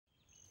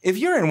If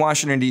you're in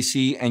Washington,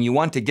 D.C. and you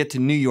want to get to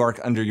New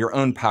York under your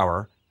own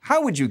power,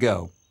 how would you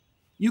go?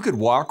 You could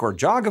walk or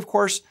jog, of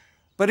course,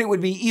 but it would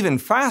be even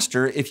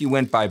faster if you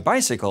went by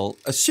bicycle,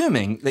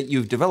 assuming that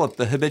you've developed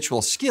the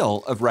habitual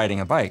skill of riding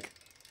a bike.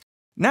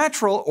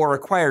 Natural or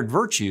acquired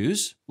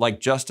virtues,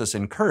 like justice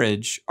and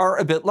courage, are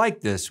a bit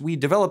like this. We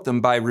develop them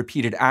by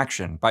repeated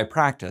action, by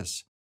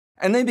practice.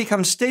 And they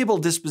become stable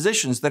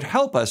dispositions that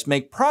help us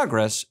make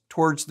progress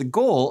towards the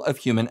goal of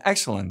human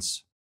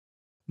excellence.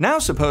 Now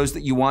suppose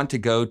that you want to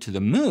go to the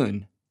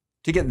moon.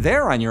 To get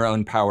there on your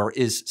own power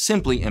is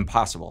simply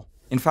impossible.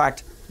 In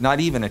fact,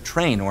 not even a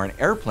train or an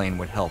airplane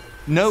would help.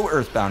 No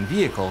earthbound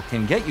vehicle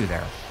can get you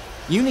there.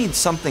 You need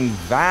something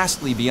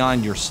vastly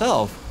beyond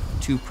yourself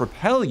to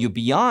propel you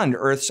beyond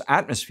Earth's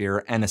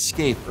atmosphere and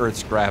escape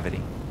Earth's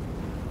gravity.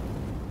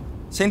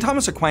 St.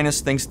 Thomas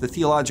Aquinas thinks the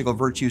theological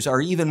virtues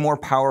are even more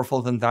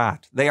powerful than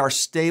that. They are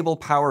stable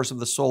powers of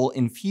the soul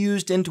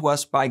infused into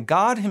us by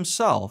God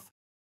Himself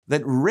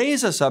that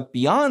raise us up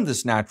beyond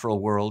this natural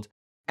world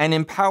and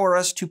empower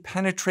us to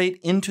penetrate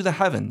into the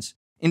heavens,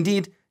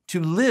 indeed, to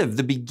live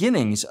the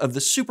beginnings of the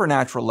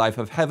supernatural life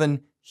of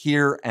heaven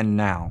here and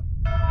now.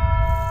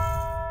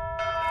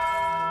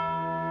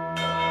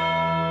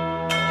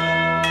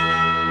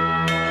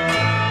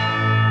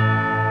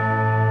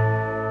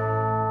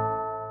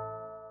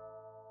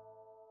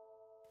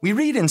 We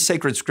read in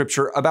sacred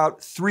scripture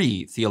about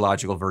 3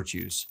 theological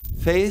virtues: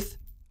 faith,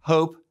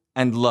 hope,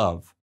 and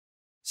love.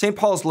 St.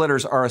 Paul's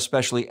letters are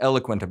especially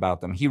eloquent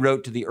about them. He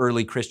wrote to the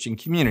early Christian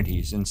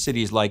communities in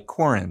cities like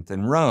Corinth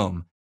and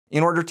Rome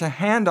in order to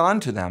hand on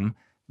to them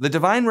the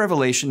divine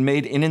revelation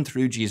made in and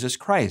through Jesus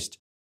Christ,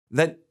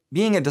 that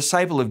being a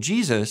disciple of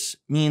Jesus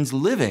means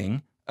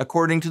living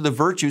according to the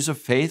virtues of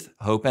faith,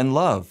 hope, and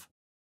love.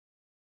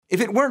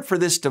 If it weren't for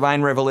this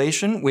divine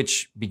revelation,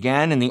 which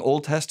began in the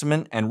Old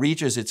Testament and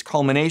reaches its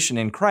culmination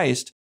in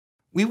Christ,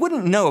 we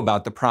wouldn't know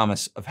about the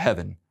promise of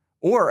heaven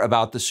or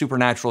about the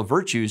supernatural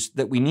virtues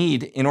that we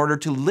need in order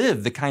to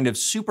live the kind of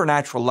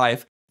supernatural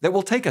life that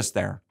will take us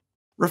there.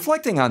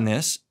 Reflecting on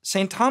this,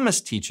 St. Thomas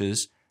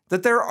teaches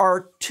that there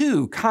are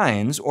 2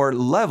 kinds or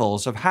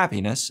levels of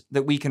happiness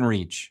that we can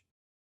reach.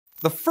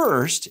 The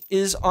first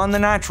is on the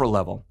natural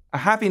level, a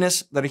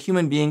happiness that a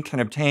human being can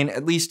obtain,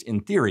 at least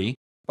in theory,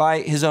 by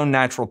his own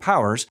natural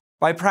powers,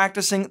 by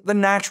practicing the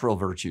natural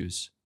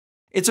virtues.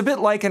 It's a bit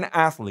like an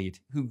athlete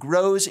who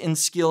grows in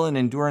skill and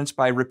endurance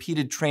by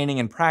repeated training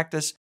and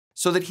practice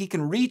so that he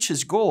can reach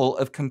his goal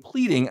of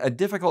completing a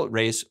difficult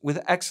race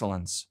with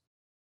excellence.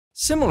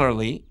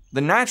 Similarly, the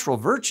natural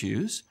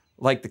virtues,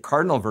 like the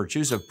cardinal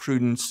virtues of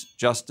prudence,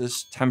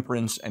 justice,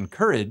 temperance, and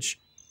courage,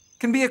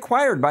 can be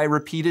acquired by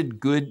repeated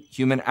good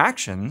human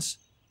actions,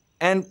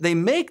 and they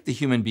make the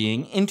human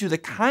being into the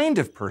kind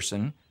of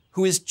person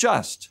who is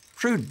just,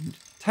 prudent,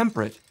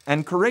 temperate,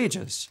 and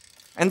courageous,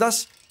 and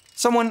thus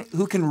someone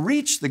who can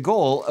reach the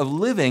goal of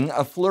living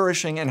a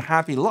flourishing and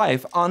happy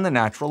life on the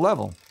natural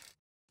level.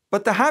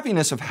 But the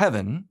happiness of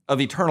heaven,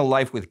 of eternal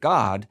life with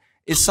God,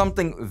 is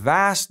something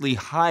vastly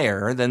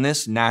higher than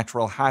this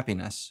natural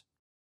happiness.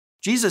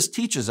 Jesus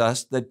teaches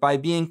us that by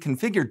being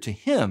configured to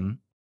Him,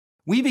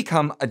 we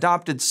become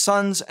adopted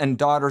sons and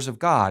daughters of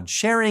God,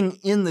 sharing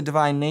in the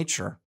divine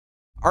nature.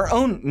 Our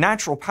own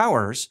natural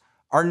powers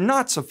are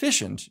not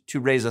sufficient to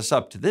raise us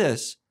up to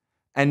this,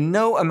 and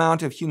no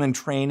amount of human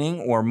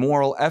training or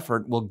moral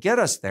effort will get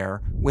us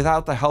there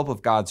without the help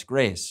of God's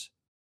grace.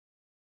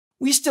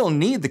 We still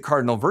need the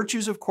cardinal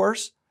virtues, of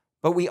course,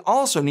 but we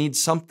also need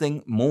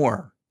something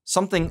more,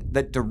 something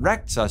that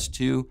directs us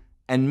to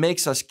and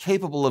makes us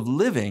capable of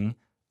living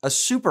a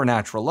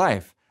supernatural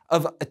life,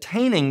 of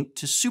attaining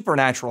to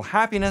supernatural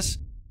happiness,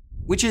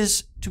 which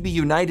is to be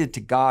united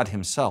to God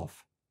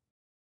Himself.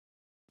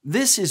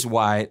 This is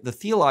why the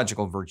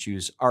theological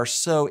virtues are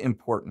so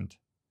important.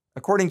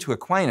 According to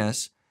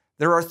Aquinas,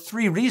 there are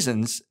 3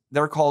 reasons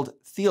they're called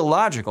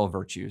theological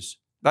virtues.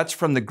 That's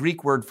from the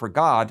Greek word for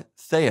God,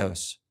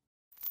 theos.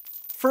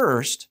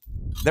 First,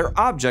 their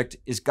object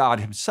is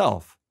God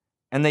Himself,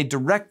 and they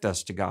direct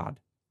us to God.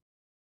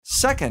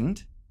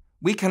 Second,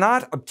 we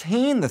cannot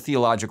obtain the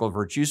theological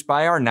virtues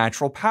by our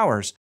natural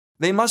powers.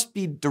 They must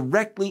be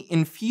directly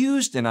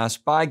infused in us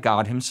by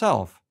God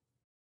Himself.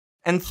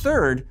 And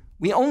third,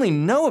 we only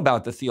know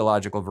about the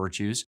theological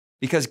virtues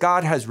because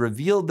God has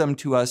revealed them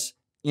to us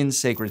in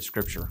sacred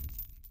scripture.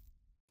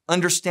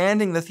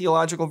 Understanding the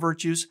theological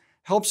virtues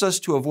helps us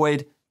to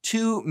avoid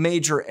 2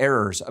 major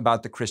errors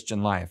about the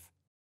Christian life.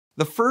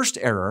 The first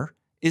error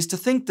is to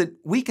think that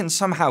we can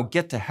somehow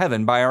get to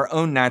heaven by our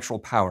own natural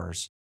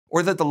powers,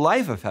 or that the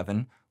life of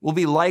heaven will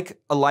be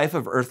like a life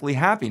of earthly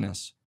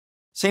happiness.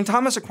 St.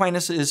 Thomas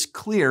Aquinas is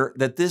clear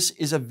that this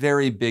is a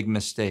very big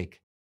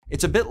mistake.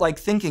 It's a bit like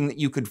thinking that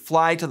you could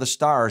fly to the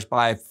stars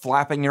by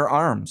flapping your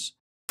arms.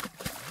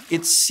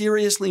 It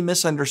seriously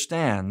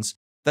misunderstands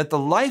that the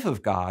life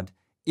of God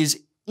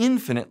is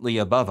infinitely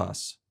above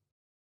us.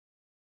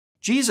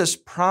 Jesus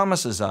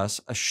promises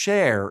us a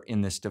share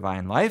in this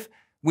divine life,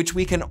 which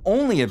we can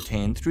only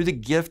obtain through the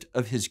gift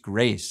of His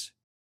grace.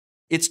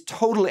 It's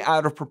totally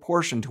out of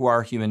proportion to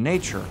our human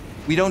nature.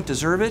 We don't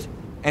deserve it,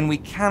 and we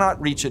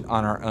cannot reach it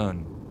on our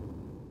own.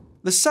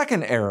 The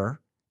second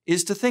error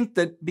is to think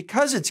that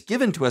because it's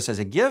given to us as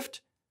a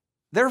gift,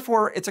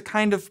 therefore it's a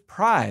kind of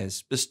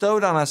prize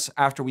bestowed on us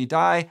after we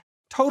die,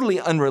 totally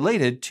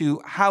unrelated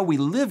to how we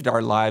lived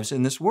our lives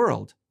in this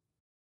world.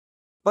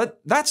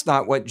 But that's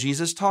not what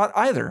Jesus taught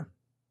either.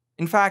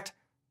 In fact,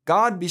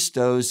 God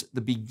bestows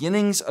the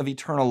beginnings of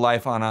eternal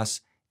life on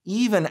us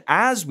even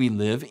as we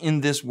live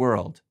in this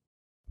world.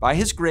 By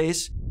His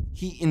grace,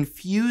 He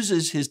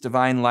infuses His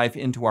divine life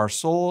into our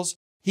souls,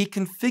 He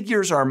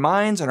configures our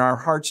minds and our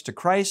hearts to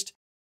Christ,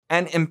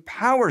 and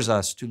empowers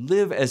us to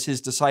live as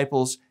His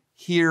disciples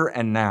here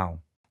and now.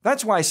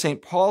 That's why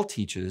St. Paul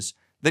teaches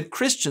that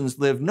Christians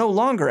live no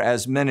longer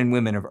as men and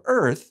women of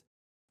earth,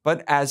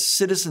 but as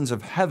citizens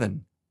of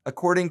heaven,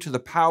 according to the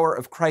power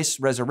of Christ's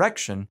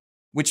resurrection,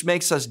 which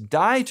makes us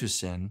die to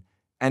sin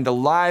and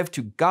alive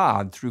to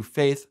God through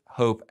faith,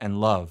 hope, and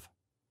love.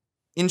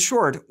 In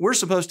short, we're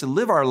supposed to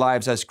live our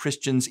lives as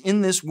Christians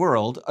in this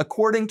world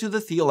according to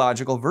the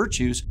theological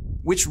virtues,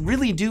 which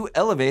really do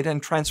elevate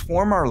and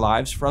transform our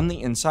lives from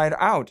the inside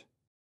out.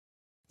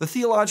 The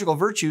theological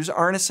virtues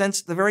are, in a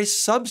sense, the very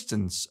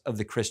substance of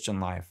the Christian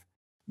life.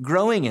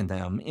 Growing in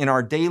them in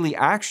our daily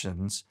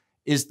actions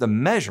is the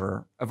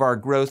measure of our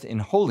growth in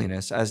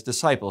holiness as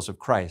disciples of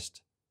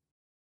Christ.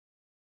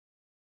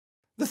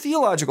 The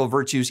theological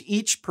virtues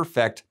each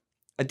perfect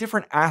a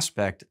different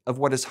aspect of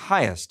what is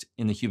highest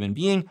in the human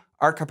being,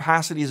 our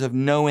capacities of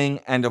knowing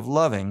and of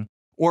loving,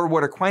 or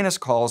what Aquinas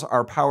calls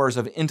our powers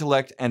of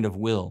intellect and of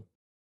will.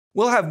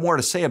 We'll have more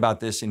to say about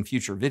this in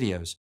future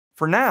videos.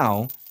 For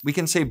now, we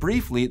can say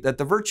briefly that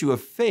the virtue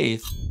of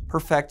faith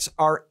perfects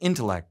our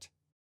intellect.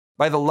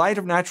 By the light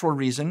of natural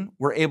reason,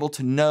 we're able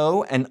to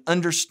know and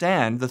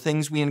understand the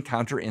things we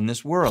encounter in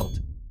this world.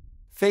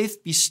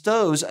 Faith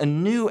bestows a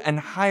new and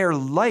higher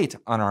light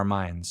on our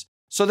minds,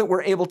 so that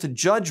we're able to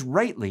judge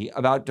rightly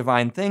about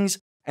divine things,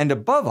 and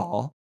above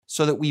all,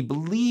 so that we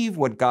believe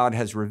what God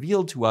has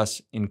revealed to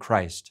us in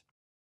Christ.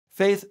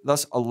 Faith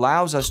thus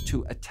allows us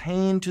to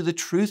attain to the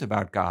truth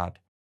about God,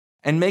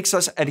 and makes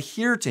us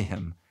adhere to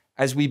Him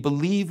as we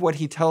believe what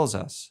He tells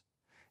us.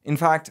 In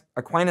fact,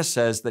 Aquinas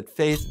says that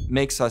faith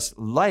makes us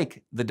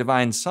like the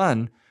divine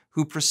Son,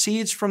 who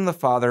proceeds from the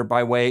Father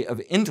by way of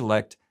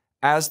intellect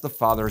as the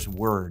Father's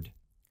Word.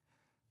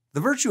 The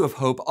virtue of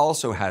hope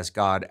also has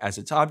God as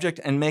its object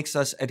and makes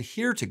us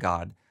adhere to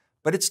God,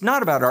 but it's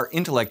not about our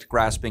intellect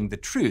grasping the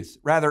truth.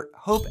 Rather,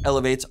 hope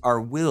elevates our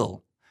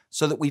will,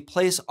 so that we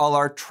place all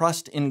our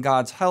trust in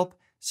God's help,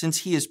 since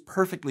He is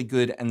perfectly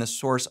good and the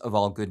source of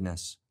all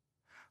goodness.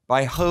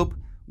 By hope,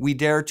 we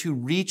dare to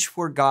reach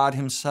for God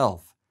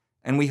Himself,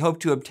 and we hope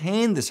to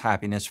obtain this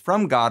happiness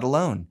from God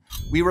alone.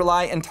 We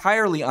rely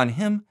entirely on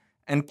Him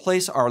and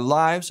place our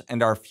lives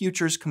and our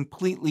futures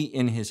completely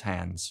in His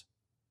hands.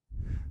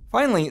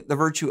 Finally, the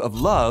virtue of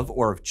love,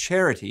 or of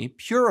charity,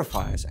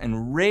 purifies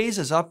and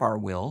raises up our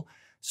will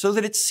so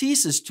that it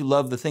ceases to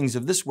love the things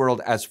of this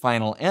world as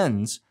final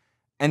ends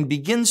and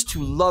begins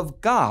to love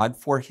God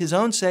for His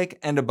own sake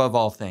and above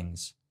all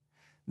things.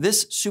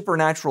 This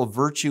supernatural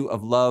virtue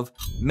of love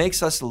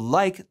makes us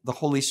like the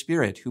Holy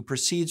Spirit, who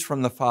proceeds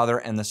from the Father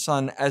and the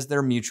Son as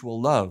their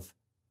mutual love.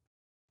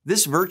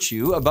 This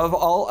virtue, above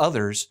all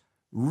others,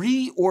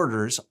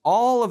 reorders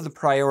all of the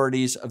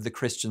priorities of the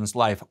Christian's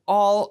life,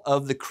 all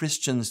of the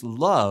Christian's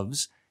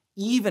loves,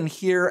 even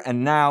here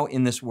and now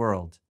in this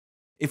world.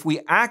 If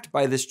we act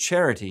by this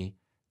charity,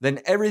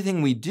 then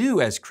everything we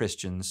do as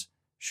Christians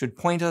should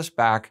point us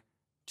back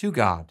to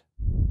God.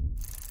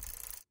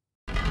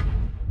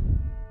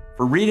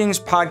 For readings,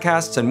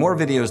 podcasts, and more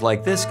videos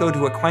like this, go to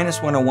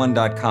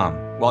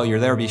Aquinas101.com. While you're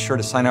there, be sure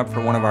to sign up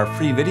for one of our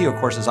free video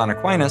courses on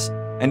Aquinas,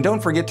 and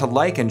don't forget to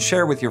like and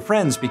share with your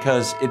friends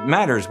because it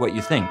matters what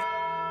you think.